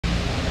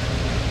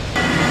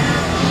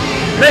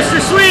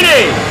Mr.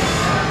 Sweeney,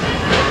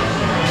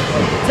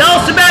 tell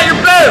us about your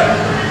boat.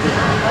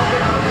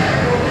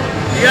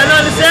 You got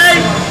nothing to say?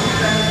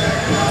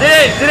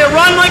 Did it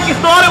run like you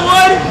thought it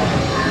would?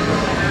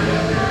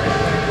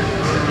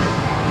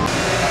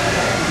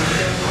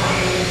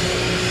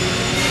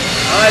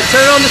 All right,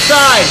 turn it on the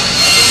side.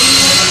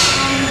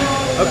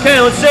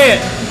 Okay, let's see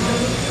it.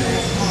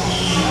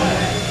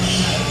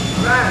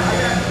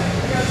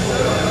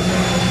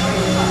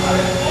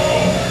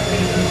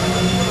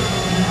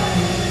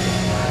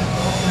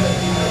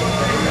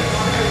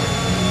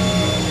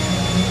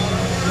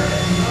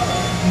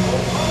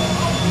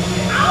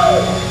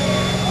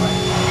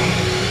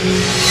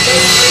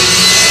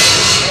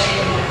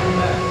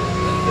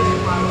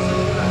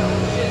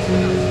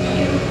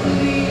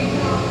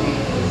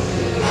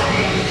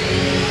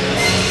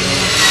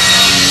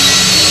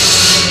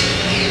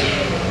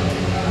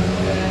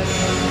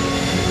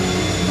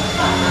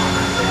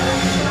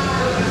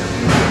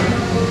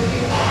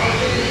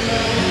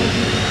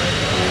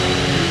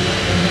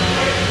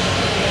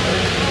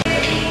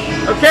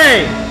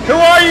 Okay, who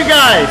are you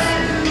guys?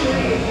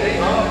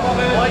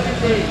 Mike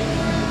and Dave.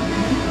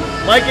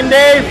 Mike and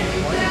Dave?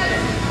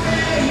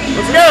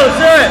 Let's go, let's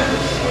do it.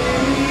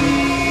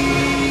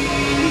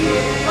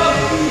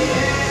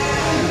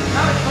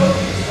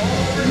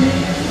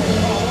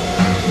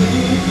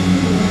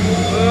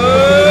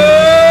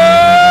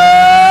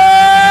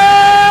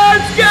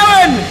 It's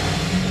going!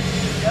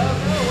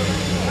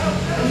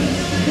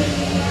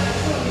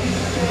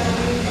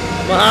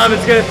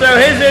 Muhammad's gonna throw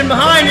his in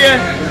behind you.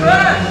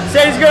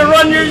 Said he's gonna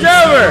run yours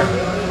over.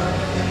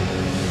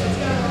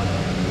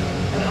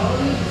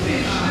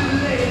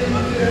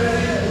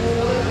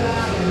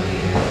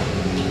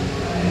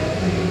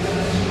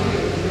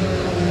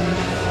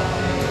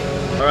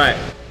 All right.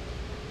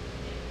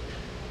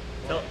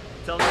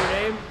 Tell me your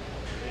name.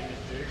 My name is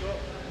Jacob.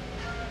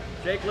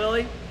 Jake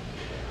Lilly.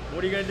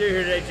 What are you gonna do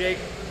here today, Jake?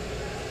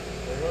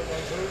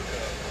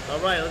 All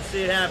right, let's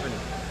see it happen.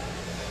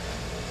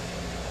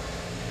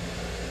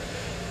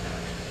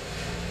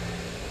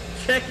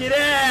 Check it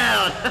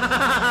out!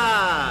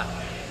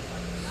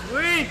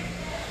 Sweet!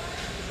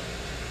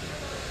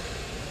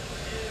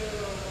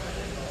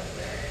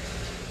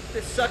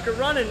 This sucker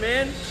running,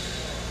 man.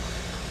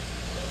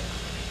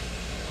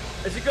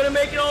 Is it gonna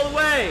make it all the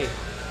way?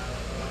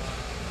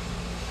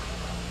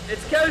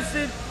 It's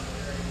coasted.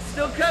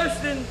 Still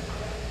coasting.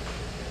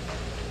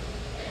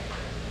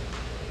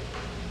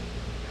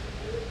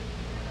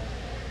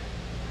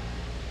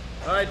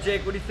 All right,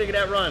 Jake, what do you think of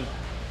that run?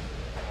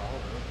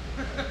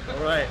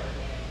 All right.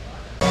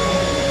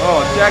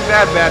 Oh, check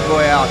that bad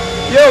boy out.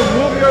 Yo,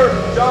 move your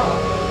jaw.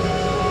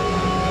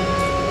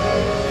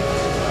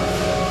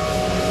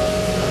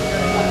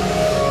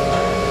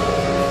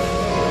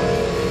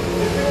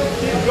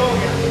 Keep going.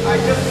 I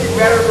just need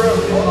better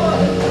room.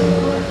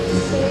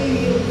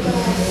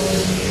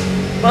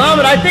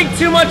 Muhammad, I think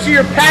too much of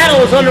your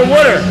paddle is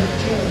underwater.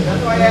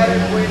 That's why I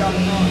added weight on the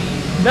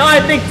front. No, I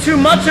think too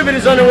much of it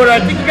is underwater. I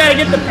think you gotta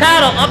get the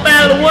paddle up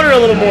out of the water a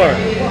little more.